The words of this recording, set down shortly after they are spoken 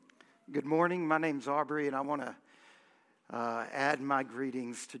Good morning. My name's Aubrey, and I want to add my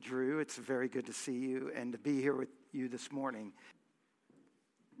greetings to Drew. It's very good to see you and to be here with you this morning.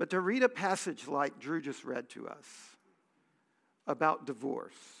 But to read a passage like Drew just read to us about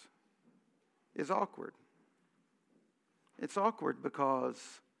divorce is awkward. It's awkward because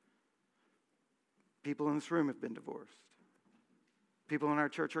people in this room have been divorced. People in our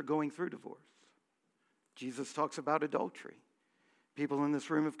church are going through divorce. Jesus talks about adultery. People in this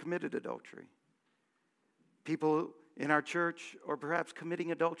room have committed adultery. People in our church are perhaps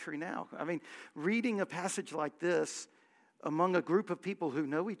committing adultery now. I mean, reading a passage like this among a group of people who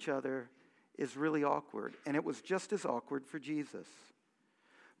know each other is really awkward. And it was just as awkward for Jesus.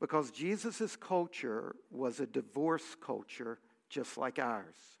 Because Jesus' culture was a divorce culture just like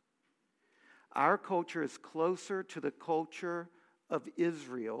ours. Our culture is closer to the culture of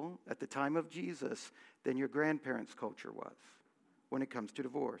Israel at the time of Jesus than your grandparents' culture was when it comes to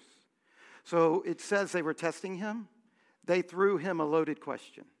divorce. So it says they were testing him. They threw him a loaded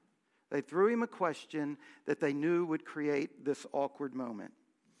question. They threw him a question that they knew would create this awkward moment.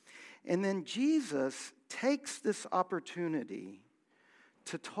 And then Jesus takes this opportunity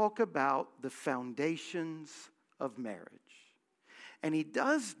to talk about the foundations of marriage. And he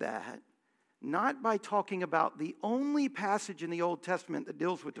does that not by talking about the only passage in the Old Testament that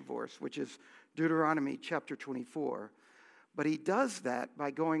deals with divorce, which is Deuteronomy chapter 24, but he does that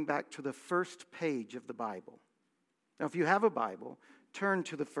by going back to the first page of the Bible. Now, if you have a Bible, turn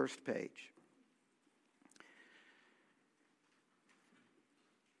to the first page.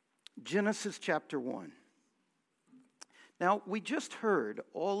 Genesis chapter 1. Now, we just heard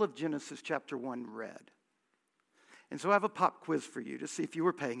all of Genesis chapter 1 read. And so I have a pop quiz for you to see if you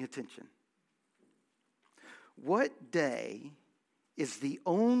were paying attention. What day is the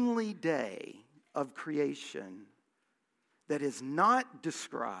only day of creation that is not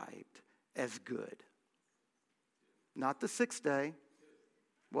described as good? Not the sixth day.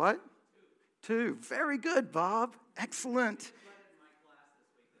 What? 2. Very good, Bob. Excellent.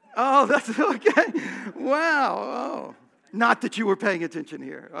 Oh, that's okay. Wow. Oh. Not that you were paying attention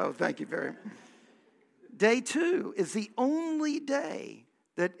here. Oh, thank you very much. Day 2 is the only day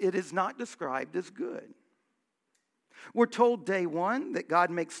that it is not described as good. We're told day 1 that God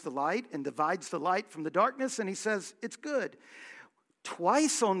makes the light and divides the light from the darkness, and he says it's good.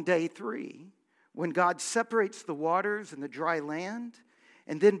 Twice on day 3, when God separates the waters and the dry land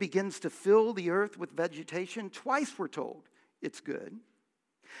and then begins to fill the earth with vegetation, twice we're told it's good.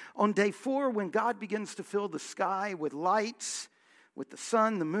 On day 4, when God begins to fill the sky with lights, with the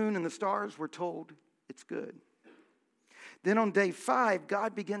sun, the moon, and the stars, we're told it's good. Then on day 5,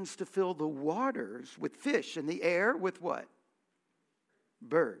 God begins to fill the waters with fish and the air with what?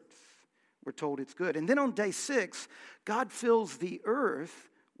 Birds. We're told it's good. And then on day 6, God fills the earth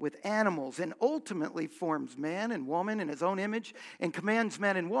with animals and ultimately forms man and woman in his own image and commands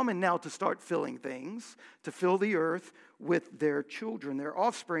man and woman now to start filling things, to fill the earth with their children, their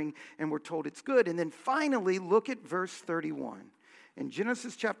offspring, and we're told it's good. And then finally, look at verse 31. In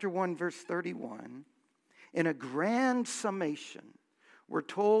Genesis chapter 1, verse 31, in a grand summation, we're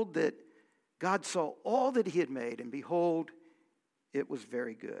told that God saw all that he had made, and behold, it was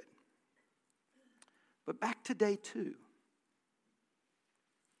very good. But back to day 2.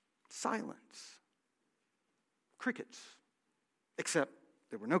 Silence. Crickets. Except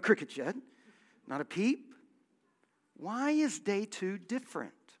there were no crickets yet. Not a peep. Why is day 2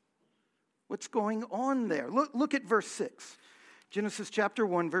 different? What's going on there? Look at verse 6. Genesis chapter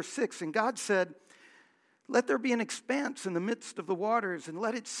 1, verse 6. And God said, "Let there be an expanse in the midst of the waters, and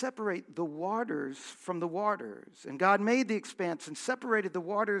let it separate the waters from the waters." And God made the expanse and separated the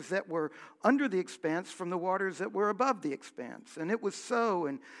waters that were under the expanse from the waters that were above the expanse. And it was so,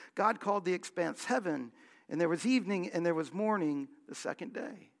 and God called the expanse heaven, and there was evening and there was morning the second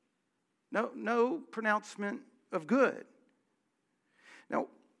day. No pronouncement of good. Now,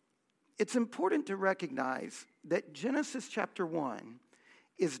 it's important to recognize that Genesis chapter 1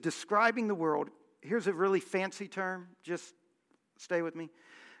 is describing the world. Here's a really fancy term. Just stay with me.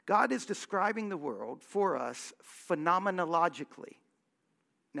 God is describing the world for us phenomenologically.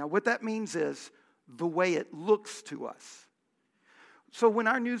 Now, what that means is the way it looks to us. So when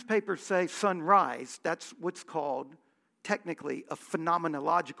our newspapers say sunrise, that's what's called technically a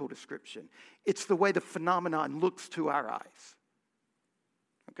phenomenological description. It's the way the phenomenon looks to our eyes.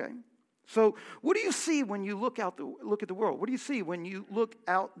 Okay? So what do you see when you look at the world? What do you see when you look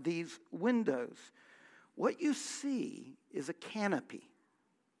out these windows? What you see is a canopy,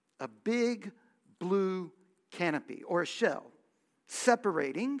 a big blue canopy or a shell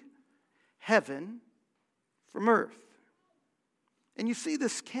separating heaven from earth. And you see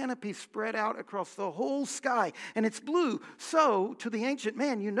this canopy spread out across the whole sky, and it's blue. So, to the ancient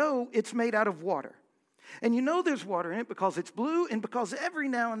man, you know it's made out of water. And you know there's water in it because it's blue and because every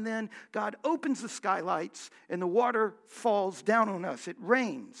now and then God opens the skylights and the water falls down on us. It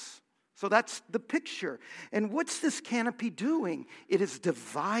rains. So that's the picture. And what's this canopy doing? It is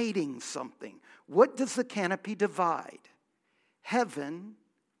dividing something. What does the canopy divide? Heaven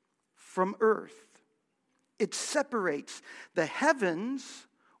from earth. It separates the heavens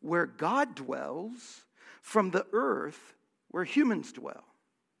where God dwells from the earth where humans dwell.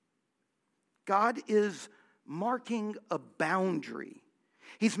 God is marking a boundary.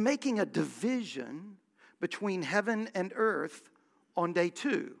 He's making a division between heaven and earth on day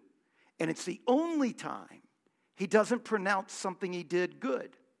 2. And it's the only time he doesn't pronounce something he did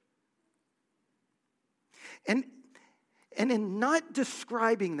good. And in not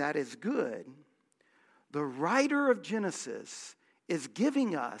describing that as good, the writer of Genesis is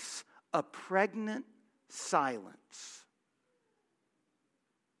giving us a pregnant silence.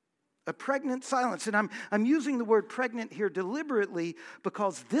 A pregnant silence. And I'm using the word pregnant here deliberately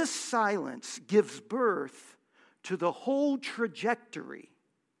because this silence gives birth to the whole trajectory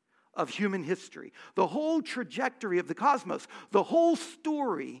of human history, the whole trajectory of the cosmos, the whole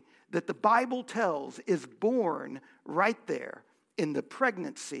story that the Bible tells is born right there in the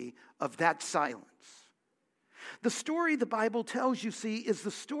pregnancy of that silence. The story the Bible tells, you see, is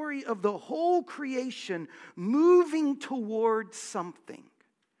the story of the whole creation moving toward something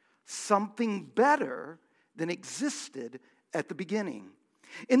better than existed at the beginning.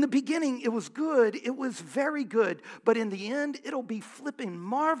 In the beginning, it was good, it was very good, but in the end, it'll be flipping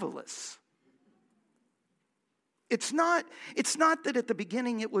marvelous. It's not that at the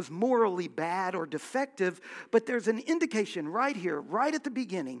beginning it was morally bad or defective, but there's an indication right here, right at the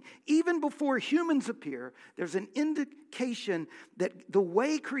beginning, even before humans appear, there's an indication that the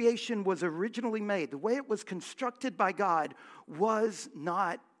way creation was originally made, the way it was constructed by God, was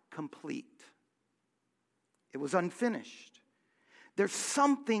not complete. It was unfinished. There's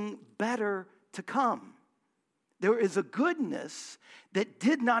something better to come. There is a goodness that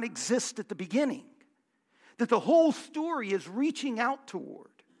did not exist at the beginning, that the whole story is reaching out toward.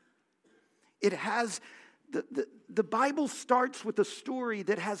 It has, the Bible starts with a story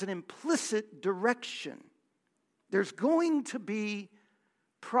that has an implicit direction. There's going to be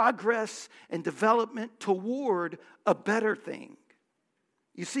progress and development toward a better thing.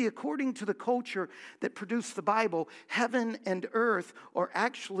 You see, according to the culture that produced the Bible, heaven and earth are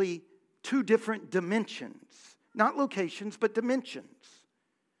actually two different dimensions. Not locations, but dimensions.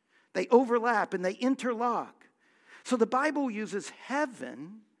 They overlap and they interlock. So the Bible uses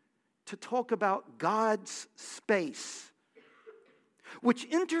heaven to talk about God's space, which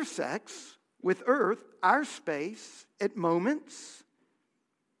intersects with earth, our space, at moments.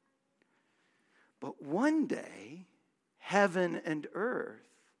 But one day, heaven and earth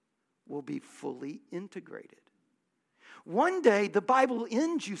will be fully integrated. One day, the Bible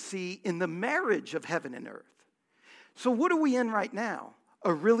ends, you see, in the marriage of heaven and earth. So what are we in right now?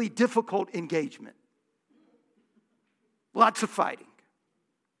 A really difficult engagement. Lots of fighting.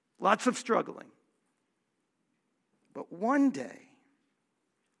 Lots of struggling. But one day,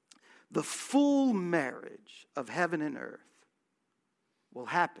 the full marriage of heaven and earth will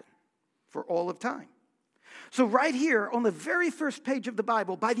happen for all of time. So right here on the very first page of the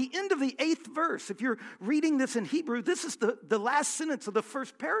Bible, by the end of the 8th verse, if you're reading this in Hebrew, this is the last sentence of the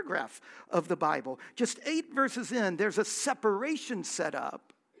first paragraph of the Bible. Just 8 verses in, there's a separation set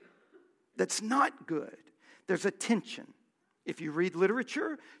up that's not good. There's a tension. If you read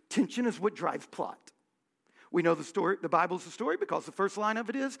literature, tension is what drives plot. We know the story, the Bible's the story because the first line of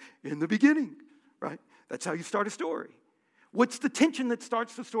it is, in the beginning, right? That's how you start a story. What's the tension that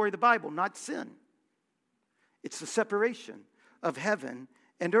starts the story of the Bible? Not sin. It's the separation of heaven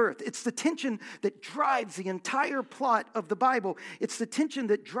and earth. It's the tension that drives the entire plot of the Bible. It's the tension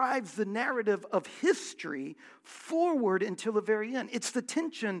that drives the narrative of history forward until the very end. It's the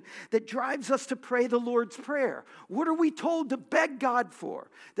tension that drives us to pray the Lord's Prayer. What are we told to beg God for?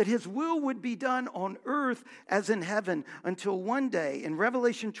 That His will would be done on earth as in heaven, until one day in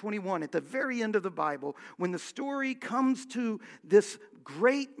Revelation 21, at the very end of the Bible, when the story comes to this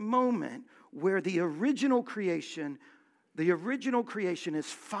great moment where the original creation is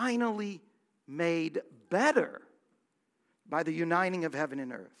finally made better by the uniting of heaven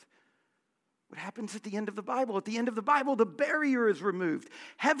and earth. What happens at the end of the Bible? At the end of the Bible, the barrier is removed.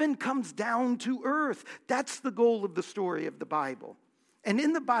 Heaven comes down to earth. That's the goal of the story of the Bible. And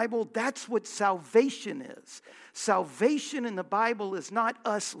in the Bible, that's what salvation is. Salvation in the Bible is not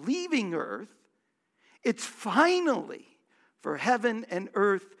us leaving earth. It's finally for heaven and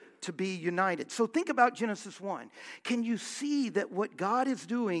earth to be united. So think about Genesis 1. Can you see that what God is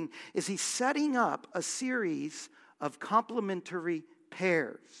doing is he's setting up a series of complementary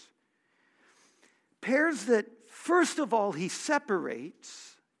pairs? Pairs that, first of all, he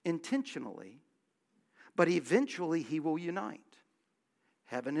separates intentionally, but eventually he will unite.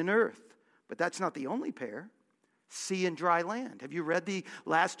 Heaven and earth. But that's not the only pair. Sea and dry land. Have you read the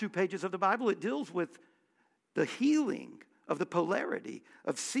last 2 pages of the Bible? It deals with the healing of the polarity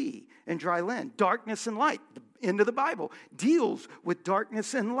of sea and dry land. Darkness and light. The end of the Bible deals with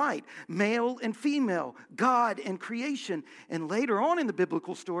darkness and light. Male and female. God and creation. And later on in the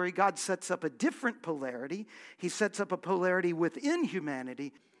biblical story, God sets up a different polarity. He sets up a polarity within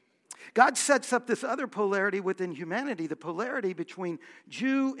humanity. God sets up this other polarity within humanity, the polarity between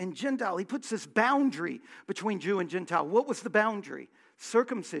Jew and Gentile. He puts this boundary between Jew and Gentile. What was the boundary?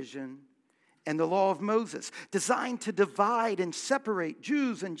 Circumcision and the law of Moses, designed to divide and separate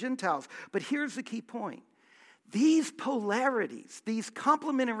Jews and Gentiles. But here's the key point. These polarities, these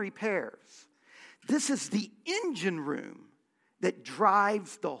complementary pairs, this is the engine room that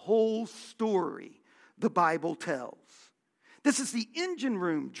drives the whole story the Bible tells. This is the engine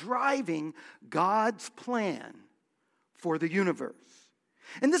room driving God's plan for the universe.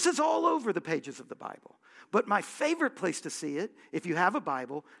 And this is all over the pages of the Bible. But my favorite place to see it, if you have a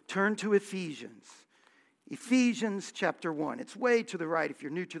Bible, turn to Ephesians. Ephesians chapter 1. It's way to the right if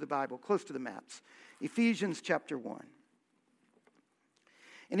you're new to the Bible, close to the maps. Ephesians chapter 1.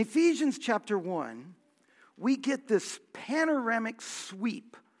 In Ephesians chapter 1, we get this panoramic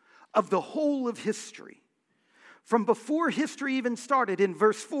sweep of the whole of history. From before history even started, in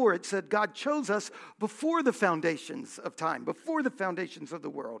verse 4, it said God chose us before the foundations of time, before the foundations of the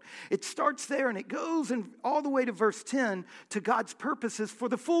world. It starts there and it goes all the way to verse 10 to God's purposes for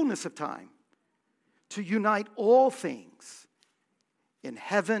the fullness of time, to unite all things in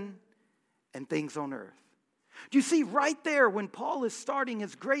heaven and things on earth. Do you see right there when Paul is starting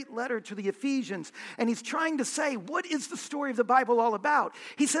his great letter to the Ephesians and he's trying to say, what is the story of the Bible all about?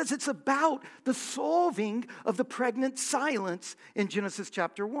 He says it's about the solving of the pregnant silence in Genesis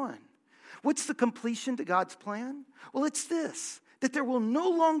chapter 1. What's the completion to God's plan? Well, it's this, that there will no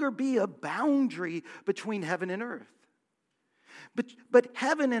longer be a boundary between heaven and earth. But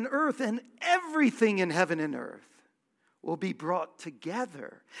heaven and earth and everything in heaven and earth will be brought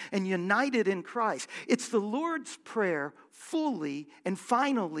together and united in Christ. It's the Lord's Prayer fully and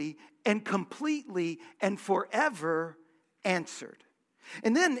finally and completely and forever answered.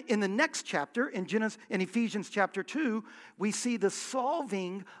 And then in the next chapter, in Ephesians chapter 2, we see the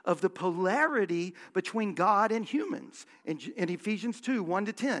solving of the polarity between God and humans. In Ephesians 2, 1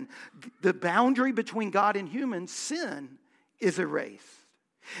 to 10, the boundary between God and humans, sin, is erased.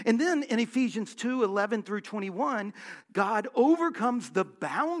 And then in Ephesians 2, 11 through 21, God overcomes the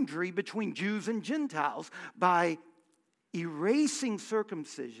boundary between Jews and Gentiles by erasing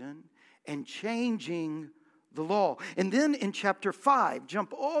circumcision and changing the law. And then in chapter 5,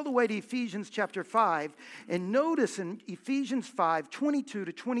 jump all the way to Ephesians chapter 5, and notice in Ephesians 5, 22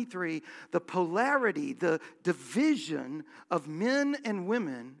 to 23, the polarity, the division of men and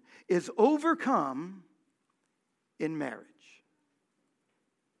women is overcome in marriage.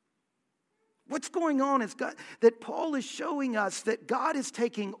 What's going on is that Paul is showing us that God is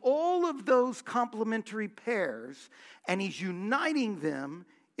taking all of those complementary pairs and he's uniting them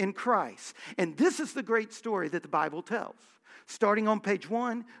in Christ. And this is the great story that the Bible tells. Starting on page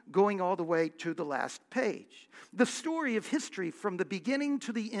 1, going all the way to the last page. The story of history from the beginning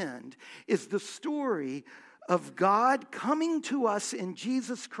to the end is the story of God coming to us in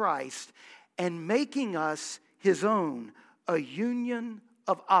Jesus Christ and making us his own, a union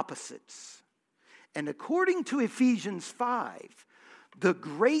of opposites. And according to Ephesians 5, the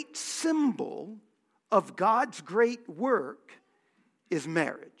great symbol of God's great work is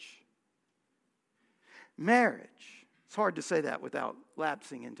marriage. Marriage. It's hard to say that without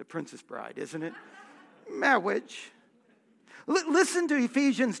lapsing into Princess Bride, isn't it? Marriage. Listen to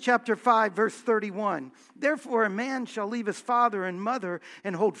Ephesians chapter 5, verse 31. Therefore, a man shall leave his father and mother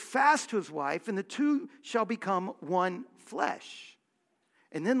and hold fast to his wife, and the two shall become one flesh.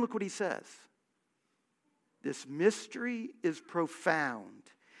 And then look what he says. This mystery is profound,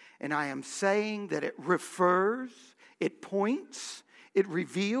 and I am saying that it refers, it points, it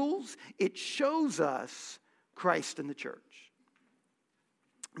reveals, it shows us Christ and the church.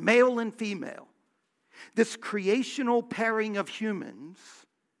 Male and female, this creational pairing of humans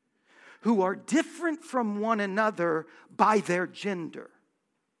who are different from one another by their gender,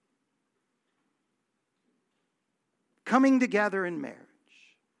 coming together in marriage.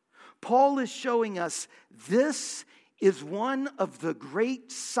 Paul is showing us this is one of the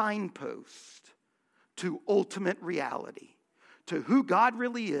great signposts to ultimate reality, to who God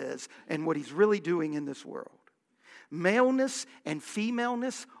really is and what he's really doing in this world. Maleness and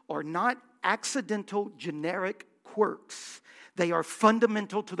femaleness are not accidental generic quirks. They are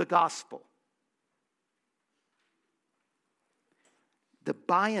fundamental to the gospel. The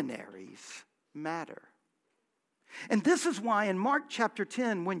binaries matter. And this is why in Mark chapter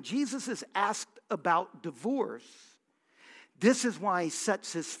 10, when Jesus is asked about divorce, this is why he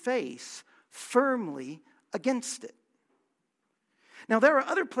sets his face firmly against it. Now, there are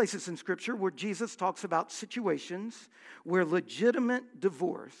other places in Scripture where Jesus talks about situations where legitimate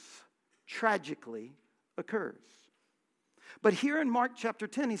divorce tragically occurs. But here in Mark chapter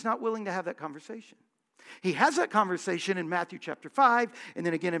 10, he's not willing to have that conversation. He has that conversation in Matthew chapter 5, and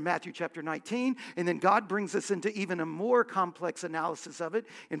then again in Matthew chapter 19, and then God brings us into even a more complex analysis of it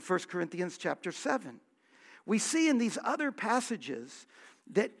in 1 Corinthians chapter 7. We see in these other passages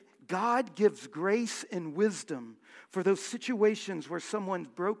that God gives grace and wisdom for those situations where someone's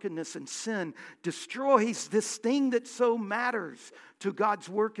brokenness and sin destroys this thing that so matters to God's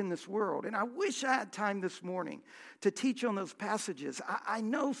work in this world. And I wish I had time this morning to teach on those passages. I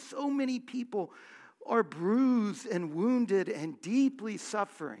know so many people are bruised and wounded and deeply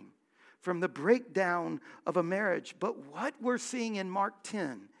suffering from the breakdown of a marriage. But what we're seeing in Mark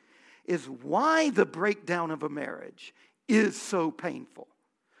 10 is why the breakdown of a marriage is so painful,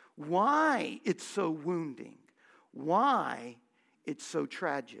 why it's so wounding, why it's so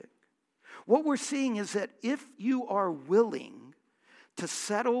tragic. What we're seeing is that if you are willing to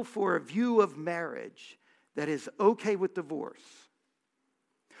settle for a view of marriage that is okay with divorce,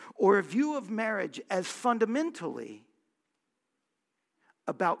 or a view of marriage as fundamentally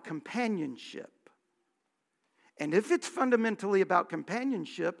about companionship, and if it's fundamentally about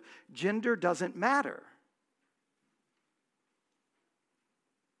companionship, gender doesn't matter.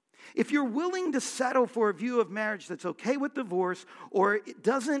 If you're willing to settle for a view of marriage that's okay with divorce, or it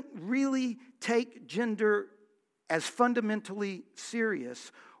doesn't really take gender as fundamentally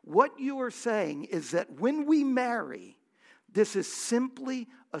serious, what you are saying is that when we marry, this is simply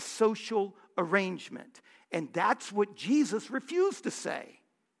a social arrangement. And that's what Jesus refused to say.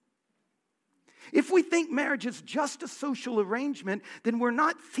 If we think marriage is just a social arrangement, then we're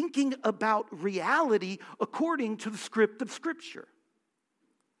not thinking about reality according to the script of Scripture.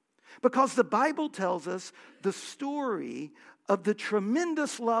 Because the Bible tells us the story of the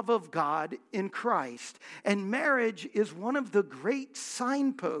tremendous love of God in Christ. And marriage is one of the great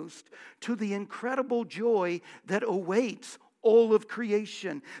signposts to the incredible joy that awaits all of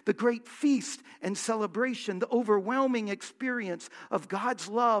creation. The great feast and celebration, the overwhelming experience of God's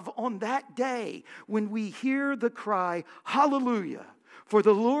love on that day when we hear the cry, "Hallelujah! For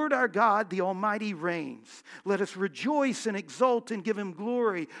the Lord our God, the Almighty reigns. Let us rejoice and exult and give him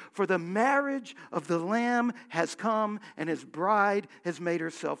glory, for the marriage of the Lamb has come and his bride has made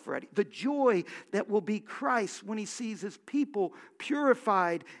herself ready." The joy that will be Christ when he sees his people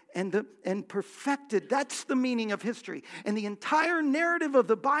purified and perfected. That's the meaning of history. And the entire narrative of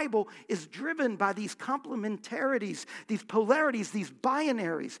the Bible is driven by these complementarities, these polarities, these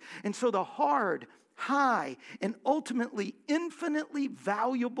binaries. And so the hard, high, and ultimately infinitely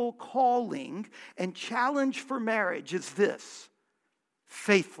valuable calling and challenge for marriage is this: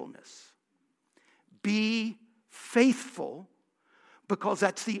 faithfulness. Be faithful, because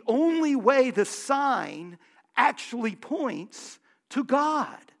that's the only way the sign actually points to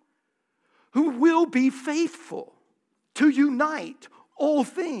God, who will be faithful to unite all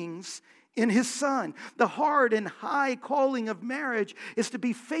things in his Son. The hard and high calling of marriage is to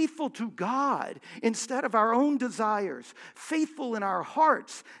be faithful to God instead of our own desires. Faithful in our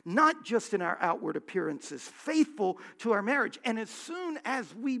hearts, not just in our outward appearances. Faithful to our marriage. And as soon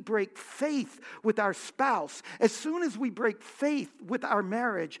as we break faith with our spouse, as soon as we break faith with our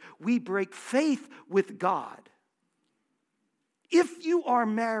marriage, we break faith with God. If you are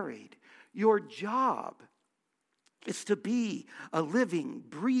married, your job is to be a living,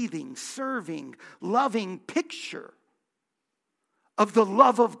 breathing, serving, loving picture of the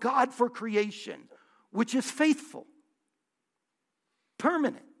love of God for creation, which is faithful,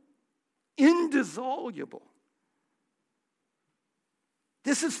 permanent, indissoluble.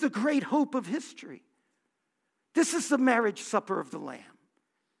 This is the great hope of history. This is the marriage supper of the Lamb.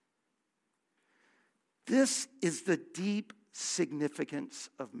 This is the deep significance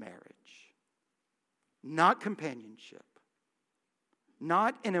of marriage. Not companionship,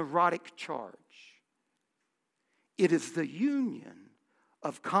 not an erotic charge. It is the union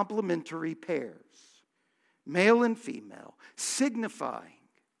of complementary pairs, male and female, signifying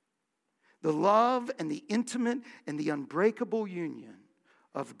The love and the intimate and the unbreakable union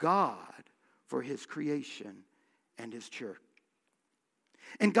of God for his creation and his church.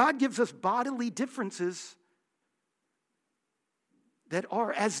 And God gives us bodily differences that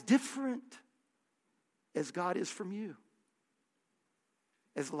are as different as God is from you,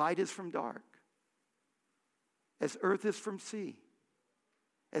 as light is from dark, as earth is from sea,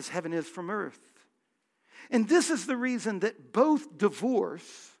 as heaven is from earth. And this is the reason that both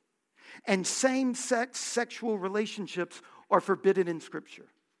divorce and same-sex sexual relationships are forbidden in Scripture.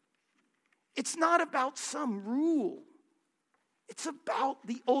 It's not about some rule. It's about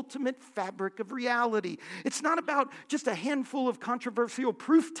the ultimate fabric of reality. It's not about just a handful of controversial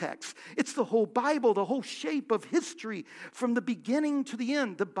proof texts. It's the whole Bible, the whole shape of history from the beginning to the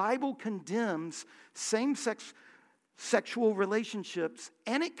end. The Bible condemns same-sex sexual relationships,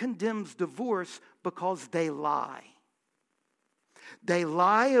 and it condemns divorce because they lie. They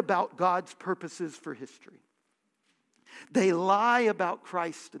lie about God's purposes for history. They lie about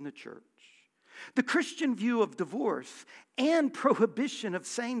Christ and the church. The Christian view of divorce and prohibition of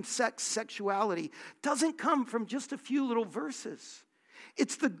same-sex sexuality doesn't come from just a few little verses.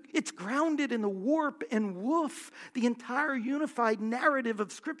 It's grounded in the warp and woof, the entire unified narrative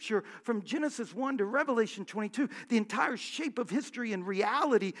of Scripture from Genesis 1 to Revelation 22, the entire shape of history and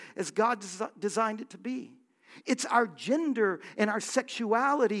reality as God designed it to be. It's our gender and our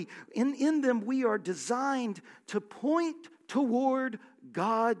sexuality. In them, we are designed to point toward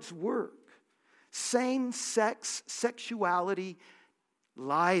God's work. Same-sex sexuality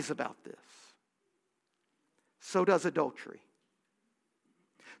lies about this. So does adultery.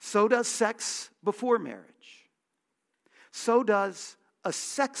 So does sex before marriage. So does a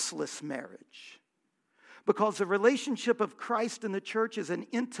sexless marriage. Because the relationship of Christ and the church is an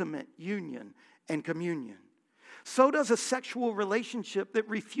intimate union and communion. So does a sexual relationship that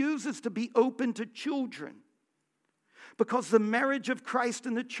refuses to be open to children. Because the marriage of Christ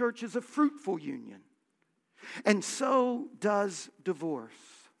and the church is a fruitful union. And so does divorce.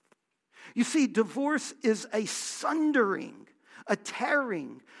 You see, divorce is a sundering, a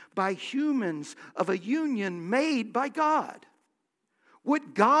tearing by humans of a union made by God.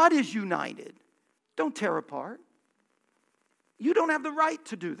 What God is united, don't tear apart. You don't have the right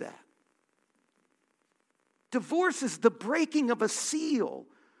to do that. Divorce is the breaking of a seal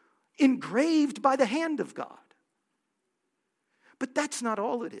engraved by the hand of God. But that's not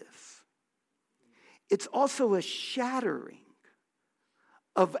all it is. It's also a shattering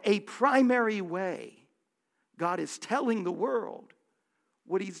of a primary way God is telling the world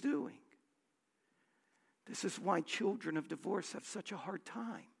what he's doing. This is why children of divorce have such a hard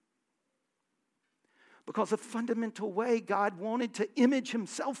time. Because a fundamental way God wanted to image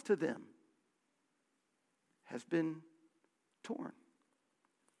himself to them has been torn.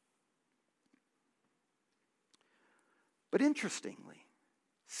 But interestingly,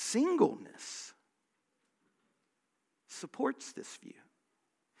 singleness supports this view.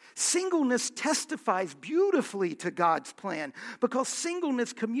 Singleness testifies beautifully to God's plan because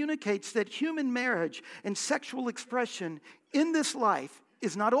singleness communicates that human marriage and sexual expression in this life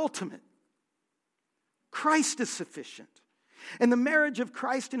is not ultimate. Christ is sufficient. And the marriage of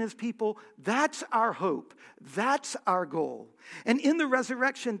Christ and his people, that's our hope. That's our goal. And in the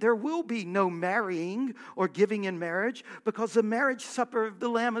resurrection, there will be no marrying or giving in marriage because the marriage supper of the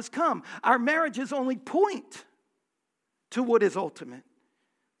Lamb has come. Our marriages only point to what is ultimate.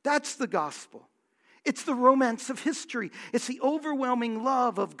 That's the gospel. It's the romance of history. It's the overwhelming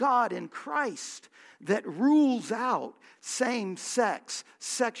love of God in Christ that rules out same-sex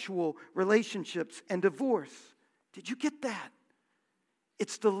sexual relationships and divorce. Did you get that?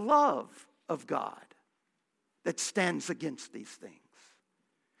 It's the love of God that stands against these things.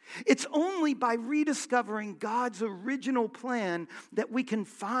 It's only by rediscovering God's original plan that we can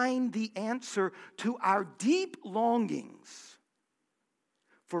find the answer to our deep longings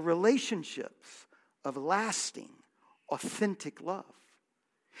for relationships of lasting, authentic love.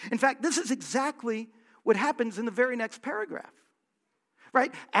 In fact, this is exactly what happens in the very next paragraph.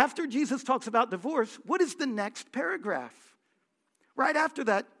 Right? After Jesus talks about divorce, what is the next paragraph? Right after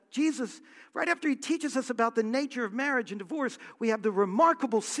that, right after he teaches us about the nature of marriage and divorce, we have the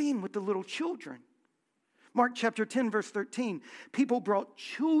remarkable scene with the little children. Mark chapter 10, verse 13. People brought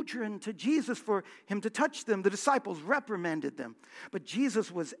children to Jesus for him to touch them. The disciples reprimanded them. But Jesus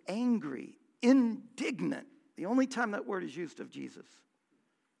was angry, indignant. The only time that word is used of Jesus.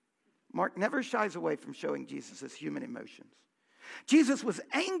 Mark never shies away from showing Jesus' human emotions. Jesus was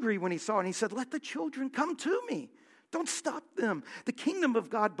angry when he saw it, and he said, "Let the children come to me. Don't stop them. The kingdom of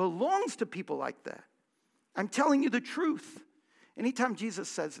God belongs to people like that. I'm telling you the truth." Anytime Jesus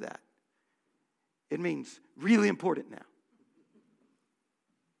says that, It means really important now.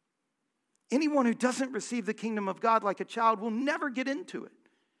 Anyone who doesn't receive the kingdom of God like a child will never get into it.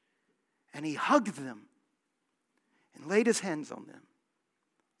 And he hugged them and laid his hands on them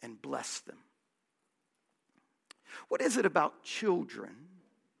and blessed them. What is it about children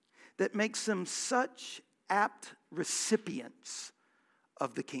that makes them such apt recipients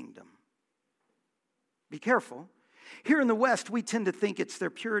of the kingdom? Be careful. Here in the West, we tend to think it's their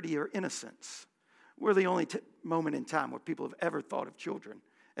purity or innocence. We're the only moment in time where people have ever thought of children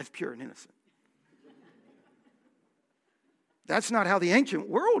as pure and innocent. That's not how the ancient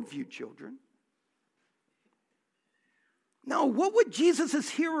world viewed children. No, what would Jesus'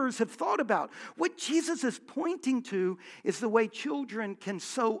 hearers have thought about? What Jesus is pointing to is the way children can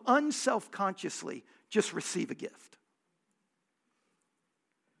so unselfconsciously just receive a gift.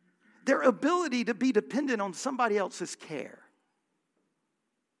 Their ability to be dependent on somebody else's care.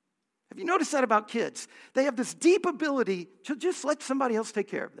 Have you noticed that about kids? They have this deep ability to just let somebody else take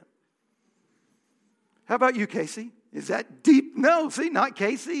care of them. How about you, Casey? Is that deep? No, see, not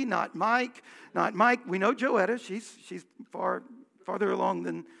Casey, not Mike, not Mike. We know Joetta. She's farther along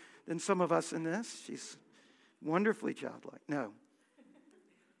than some of us in this. She's wonderfully childlike. No.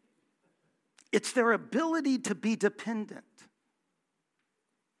 It's their ability to be dependent.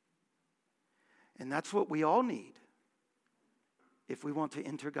 And that's what we all need if we want to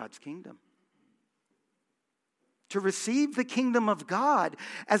enter God's kingdom. To receive the kingdom of God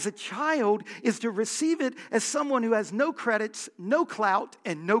as a child is to receive it as someone who has no credits, no clout,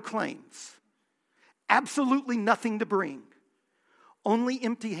 and no claims. Absolutely nothing to bring. Only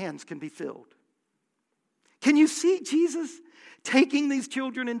empty hands can be filled. Can you see Jesus taking these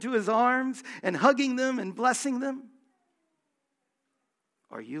children into his arms and hugging them and blessing them?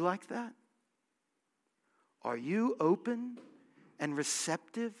 Are you like that? Are you open and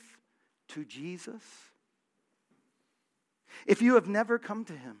receptive to Jesus? If you have never come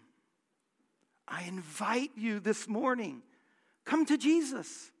to him, I invite you this morning, come to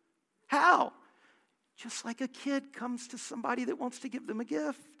Jesus. How? Just like a kid comes to somebody that wants to give them a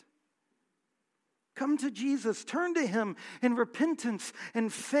gift. Come to Jesus. Turn to him in repentance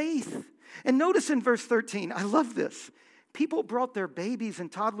and faith. And notice in verse 13, I love this. People brought their babies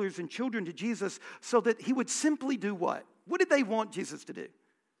and toddlers and children to Jesus so that he would simply do what? What did they want Jesus to do?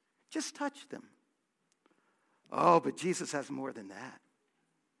 Just touch them. Oh, but Jesus has more than that.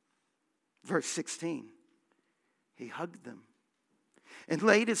 Verse 16, he hugged them and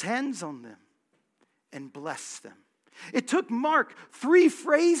laid his hands on them and blessed them. It took Mark 3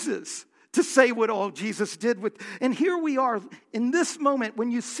 phrases to say what all Jesus did with. And here we are in this moment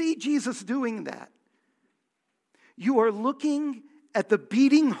when you see Jesus doing that. You are looking at the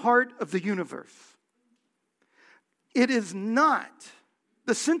beating heart of the universe. It is not,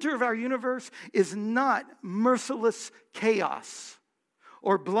 the center of our universe is not merciless chaos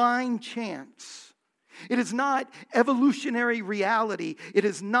or blind chance. It is not evolutionary reality. It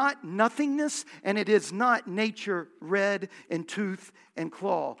is not nothingness, and it is not nature red in tooth and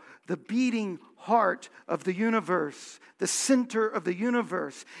claw. The beating heart of the universe, the center of the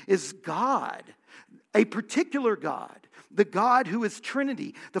universe, is God, a particular God. The God who is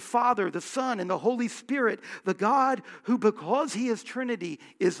Trinity, the Father, the Son, and the Holy Spirit. The God who, because he is Trinity,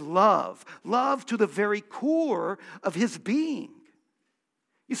 is love. Love to the very core of his being.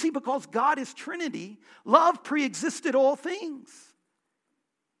 You see, because God is Trinity, love preexisted all things.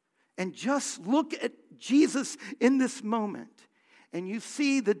 And just look at Jesus in this moment, and you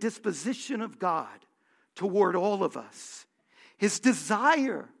see the disposition of God toward all of us. His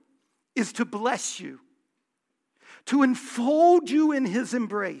desire is to bless you, to enfold you in his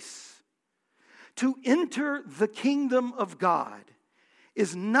embrace. To enter the kingdom of God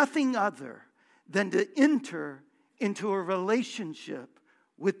is nothing other than to enter into a relationship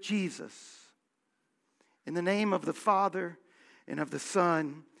with Jesus. In the name of the Father, and of the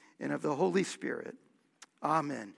Son, and of the Holy Spirit. Amen.